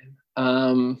fuck,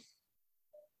 man.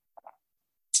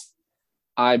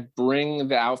 I bring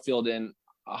the outfield in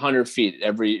 100 feet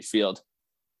every field.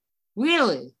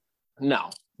 Really? No,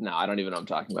 I don't even know what I'm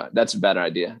talking about. That's a better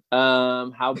idea.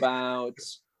 How about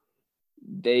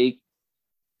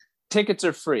tickets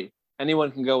are free.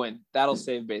 Anyone can go in. That'll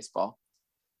save baseball.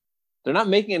 They're not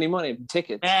making any money from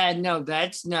tickets. No,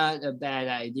 that's not a bad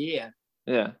idea.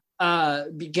 Yeah.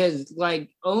 Because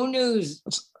like owners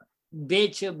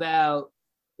bitch about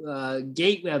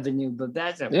gate revenue, but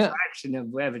that's a Yeah. fraction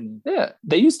of revenue. Yeah.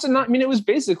 They used to not, it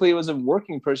was a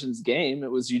working person's game.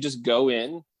 It was, you just go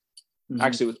in. Mhm.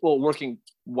 Actually, it was working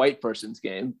white person's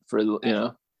game for,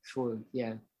 Sure,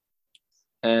 yeah.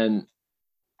 and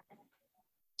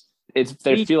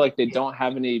they feel like they don't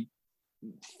have any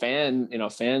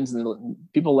fans, and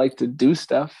people like to do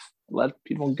stuff. Let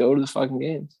people go to the fucking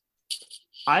games.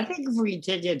 I think free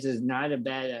tickets is not a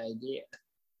bad idea.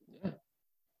 Yeah.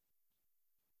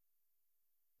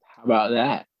 How about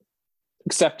that?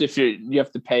 Except if you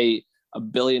have to pay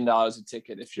 $1 billion a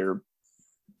ticket if you're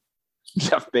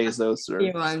Jeff Bezos or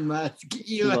Elon Musk.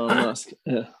 Elon Musk.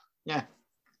 Yeah. Yeah.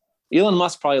 Elon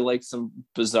Musk probably likes some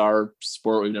bizarre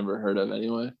sport we've never heard of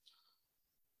anyway.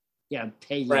 Yeah,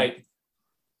 pay Right.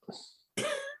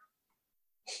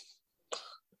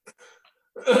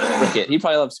 Cricket. He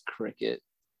probably loves cricket.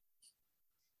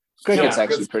 Cricket's Yeah,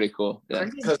 actually pretty cool. Yeah.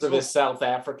 Because of his South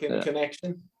African Yeah.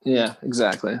 connection. Yeah,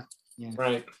 exactly.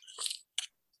 Right.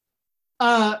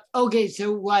 Okay,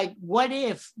 so like what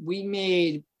if we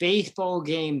made baseball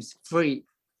games free?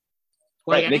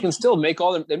 Right. Like, They can still make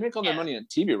all their Yeah. money on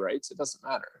TV rights. It doesn't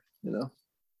matter,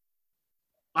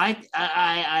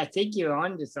 I think you're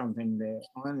onto something there,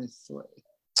 honestly.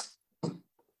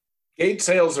 Gate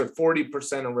sales are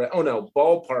 40% of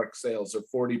ballpark sales are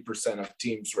 40% of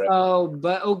teams' revenue. Oh,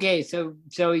 but okay, so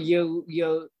you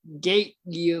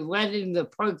let in the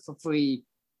park for free,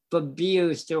 but beer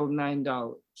is still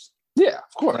 $9. Yeah,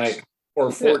 of course. Right. Or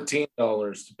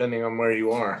 $14, depending on where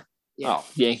you are. Yeah. Oh,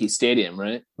 Yankee Stadium,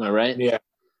 right? Am I right? Yeah.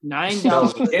 $9.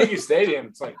 No, Yankee Stadium,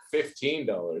 it's like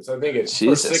 $15. I think it's for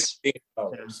Jesus.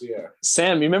 $16. Yeah.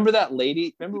 Sam, you remember that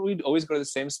lady? Remember we'd always go to the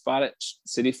same spot at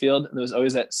City Field, and there was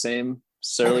always that same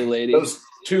surly lady. Those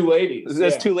two ladies.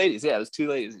 There's yeah. two ladies. Yeah, there's two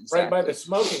ladies. Exactly. Right by the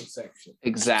smoking section.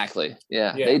 Exactly.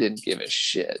 Yeah, Yeah. they didn't give a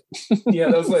shit. Yeah,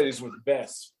 those ladies were the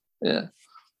best. Yeah.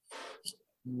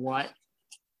 What?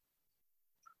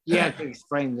 You have to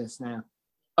explain this now.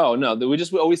 Oh no, we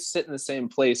always sit in the same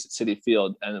place at City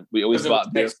Field, and we always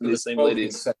bought beer from the same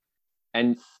ladies.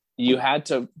 And they had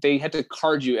to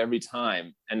card you every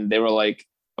time, and they were like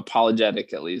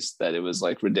apologetic, at least, that it was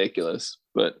like ridiculous.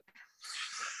 But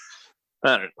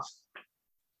I don't know.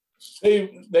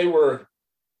 They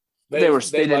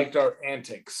They liked our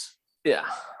antics. Yeah.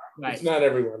 Right. Not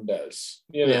everyone does.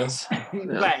 You know? Yes.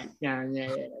 Right. Yeah,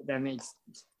 that makes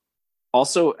sense.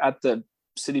 Also, at the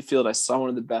City Field, I saw one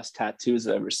of the best tattoos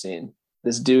I've ever seen.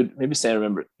 This dude, maybe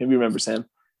you remember Sam.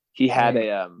 He had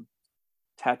a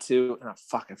tattoo. Oh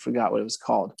fuck, I forgot what it was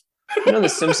called. You know The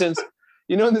Simpsons.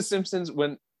 You know in The Simpsons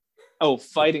when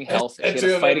fighting hellfish. He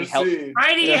had a fighting hellfish.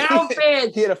 Fighting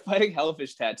hellfish. He had a fighting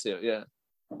hellfish tattoo. Yeah.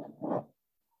 No,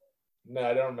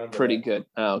 I don't remember. Pretty that. good.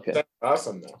 Oh, okay. That's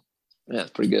awesome though. Yeah,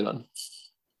 it's a pretty good one.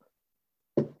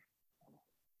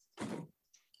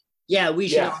 Yeah, we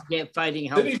should Yeah. all get fighting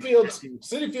help. City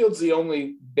Field's the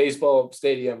only baseball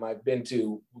stadium I've been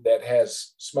to that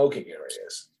has smoking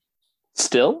areas.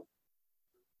 Still?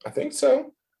 I think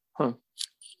so. I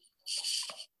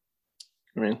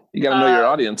mean, you got to know your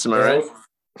audience, am I right?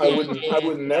 I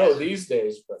wouldn't know these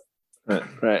days, but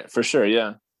Right, for sure,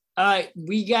 yeah. All right,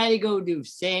 we got to go to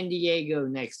San Diego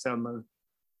next summer.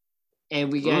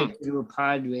 And we got to do a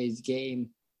Padres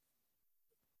game.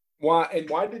 Why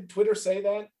did Twitter say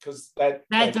that? Because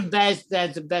that's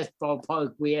the best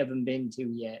ballpark we haven't been to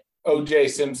yet. OJ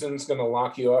Simpson's gonna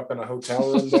lock you up in a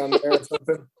hotel room down there or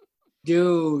something.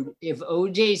 Dude, if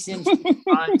OJ Simpson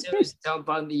sponsors Dump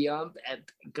on the Ump at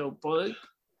Pico Park,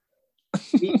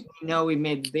 we know we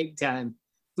made the big time.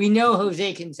 We know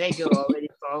Jose Canseco already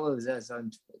follows us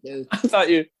on Twitter. I thought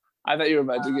you were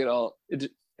about to get all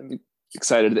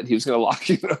excited that he was going to lock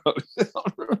you in a hotel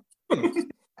room.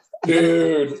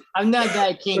 Dude, I'm not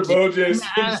that kinky. if OJ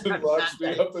Simpson locks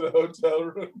me up in a hotel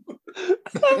room.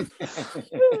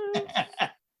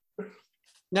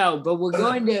 No, but we're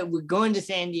going to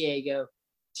San Diego.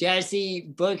 Jesse,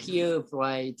 book your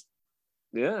flight.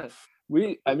 Yeah.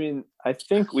 I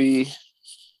think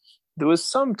there was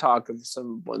some talk of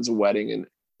someone's wedding in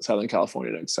Southern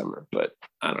California next summer, but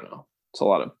I don't know. It's a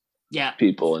lot of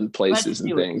people and places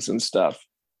and things and stuff.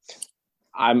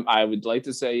 I would like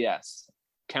to say yes.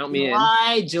 Count me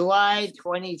in. July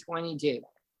 2022.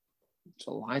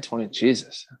 July 20.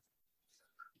 Jesus.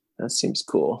 That seems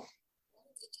cool.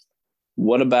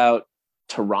 What about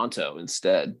Toronto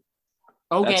instead?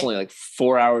 Okay. That's only like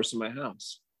 4 hours from my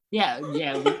house. Yeah.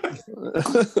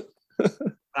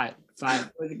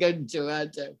 Fine. We're going to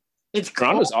Toronto. It's cold.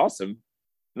 Toronto's awesome.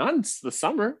 Not in the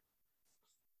summer.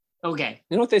 Okay.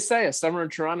 You know what they say? A summer in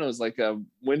Toronto is like a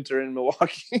winter in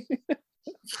Milwaukee.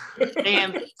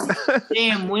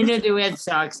 Damn, when are the Red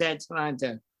Sox at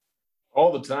Toronto?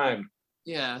 All the time.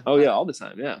 Yeah. Oh, yeah, all the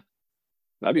time. Yeah.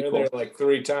 That'd be cool. There like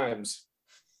 3 times.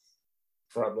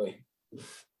 Probably.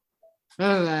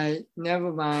 All right.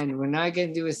 Never mind. We're not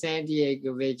going to do a San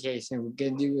Diego vacation. We're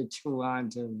going to do a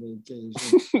Toronto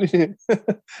vacation.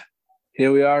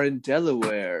 Here we are in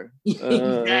Delaware.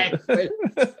 Exactly.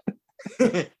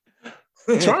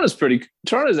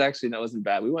 Toronto's actually wasn't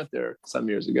bad. We went there some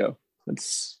years ago. I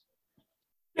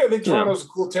think Toronto's a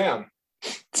cool town.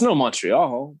 It's no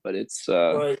Montreal, but it's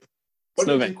right. It's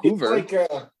no Vancouver. It's like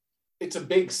it's a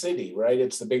big city, right?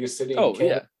 It's the biggest city in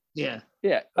Canada. Yeah.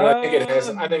 I think it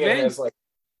has like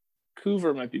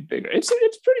Vancouver might be bigger. It's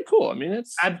pretty cool. I mean,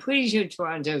 I'm pretty sure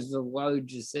Toronto's the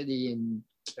largest city in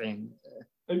Canada.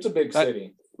 It's a big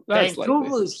city.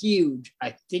 Vancouver is huge.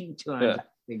 I think Toronto's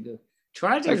bigger.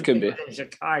 Toronto's bigger than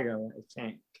Chicago, I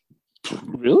think.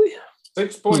 Really?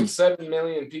 6.7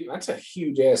 million people. That's a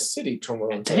huge ass city,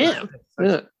 Toronto. Damn.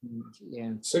 Yeah.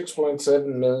 6.7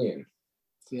 million.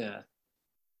 Yeah.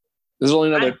 There's only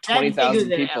another 20,000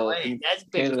 people in That's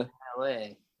bigger Canada.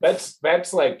 than LA.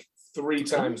 That's like 3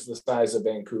 times the size of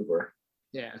Vancouver.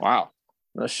 Yeah. Wow.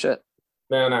 No shit.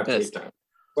 No, not 3 times.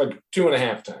 Like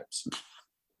 2.5 times.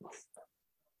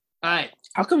 All right.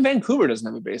 How come Vancouver doesn't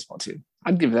have a baseball team?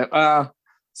 I'd give that.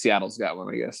 Seattle's got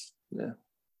one, I guess. Yeah.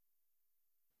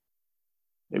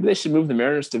 Maybe they should move the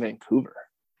Mariners to Vancouver.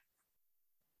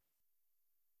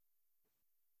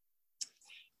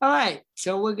 All right.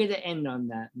 So we're going to end on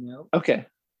that note. Okay.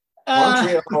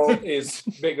 Montreal is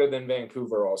bigger than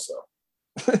Vancouver also.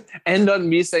 End on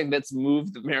me saying let's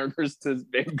move the Mariners to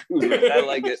Vancouver. I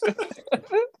like it.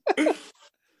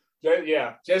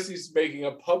 Yeah, Jesse's making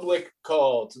a public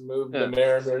call to move the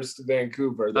Mariners to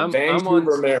Vancouver. The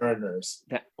Vancouver Mariners.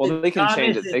 Well, they can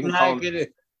change it. They can call them.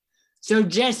 So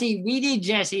Jesse, we did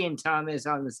Jesse and Thomas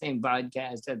on the same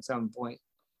podcast at some point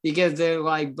because they're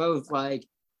like both like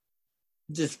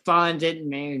despondent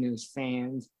Mariners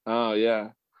fans. Oh yeah,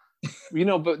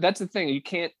 but that's the thing. You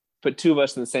can't put 2 of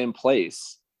us in the same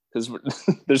place because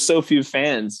there's so few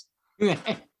fans.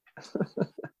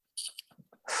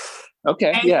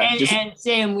 Okay, and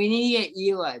Sam, we need to get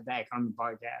Eli back on the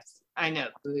podcast. I know,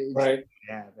 right?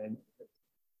 Yeah,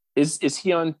 Is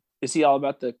he on? Is he all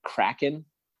about the Kraken?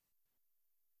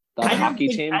 The hockey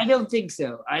team? I don't think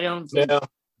so.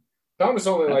 Thomas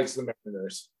only likes the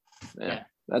Mariners. Yeah,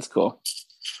 that's cool.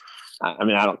 I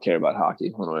mean, I don't care about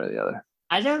hockey one way or the other.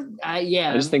 I don't. I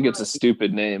just think it's a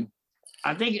stupid name.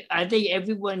 I think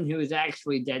everyone who is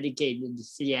actually dedicated to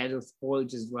Seattle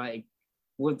sports is like,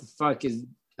 what the fuck is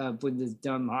up with this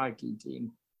dumb hockey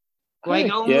team?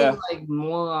 Like only like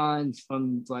morons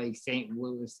from like St.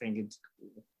 Louis think it's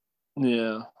cool.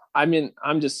 Yeah, I mean,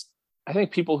 I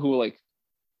think people who like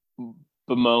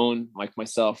bemoan like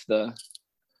myself the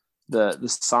the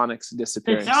Sonics The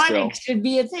disappearing Sonics still. should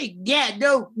be a thing. Yeah,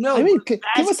 no. I mean, give us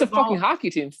a basketball- fucking hockey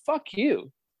team. Fuck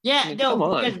you. Yeah, I mean, no, come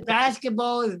on. because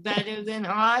basketball is better than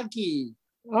hockey.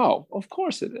 Oh, of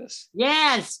course it is.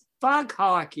 Yes, fuck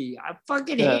hockey. I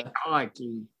fucking hate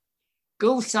hockey.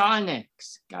 Go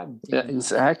Sonics. God Yeah, damn it.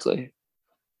 exactly.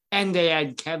 And they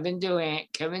had Kevin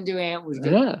Durant. Kevin Durant was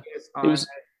good. Yeah.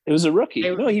 It was a rookie.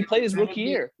 They were- No, he played his gonna rookie be-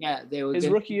 year. Yeah, they were His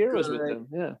gonna rookie be year was with good, them.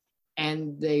 Yeah.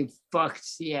 and they fucked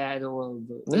Seattle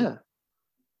over. Yeah.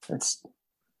 That's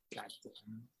God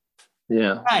damn.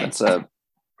 yeah. Right. That's a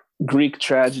Greek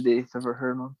tragedy if I've ever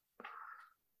heard one.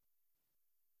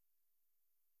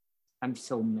 I'm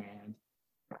so mad.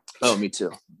 Oh, me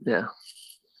too. Yeah.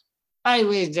 All right,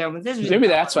 ladies and gentlemen, this is Maybe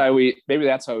that's why we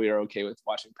are okay with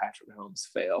watching Patrick Mahomes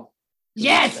fail.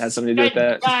 yes. It has something to do with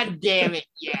that. God damn it!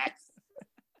 Yes.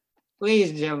 Ladies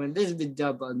and gentlemen, this has been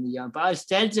Dump on the Ump,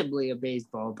 ostensibly a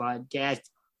baseball podcast.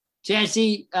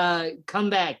 Jesse, come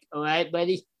back, all right,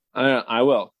 buddy? I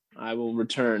will. I will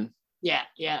return. Yeah,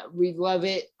 we love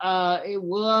it.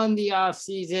 We're on the off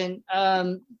season.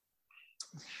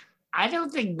 I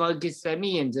don't think Marcus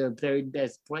Semion's the third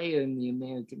best player in the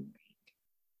American League.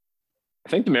 I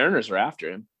think the Mariners are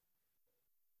after him.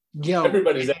 Yo,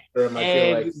 Everybody's after him, I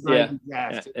feel like. everybody's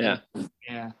after Yeah. him.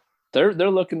 Yeah. They're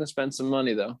looking to spend some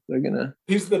money though. They're gonna.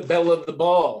 He's the belle of the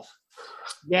ball.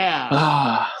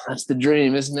 Yeah. That's the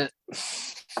dream, isn't it?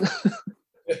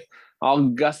 All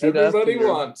gussied up. Everybody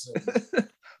wants him.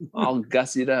 All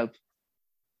gussied up.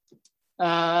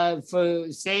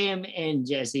 For Sam and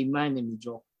Jesse, my name is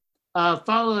Joel.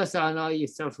 Follow us on all your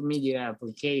social media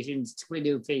applications,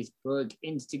 Twitter, Facebook,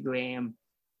 Instagram.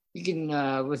 You can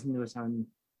listen to us on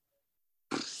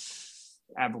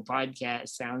Apple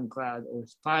Podcasts, SoundCloud, or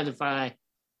Spotify.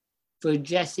 For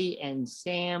Jesse and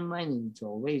Sam, my name is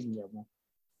Joel. Ladies and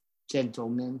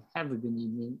gentlemen, have a good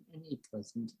evening and a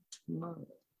pleasant tomorrow.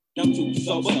 I'm too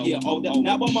sober, yeah, older.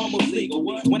 Now I'm almost legal.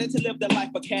 Wanted to live the life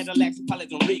of Cadillacs, Apollos,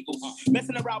 and Regals.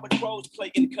 Messing around with pros,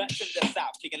 playing cuts in the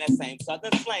South, kicking that same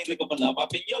Southern slang. Look for love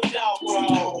up in your jaw,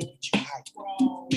 bro.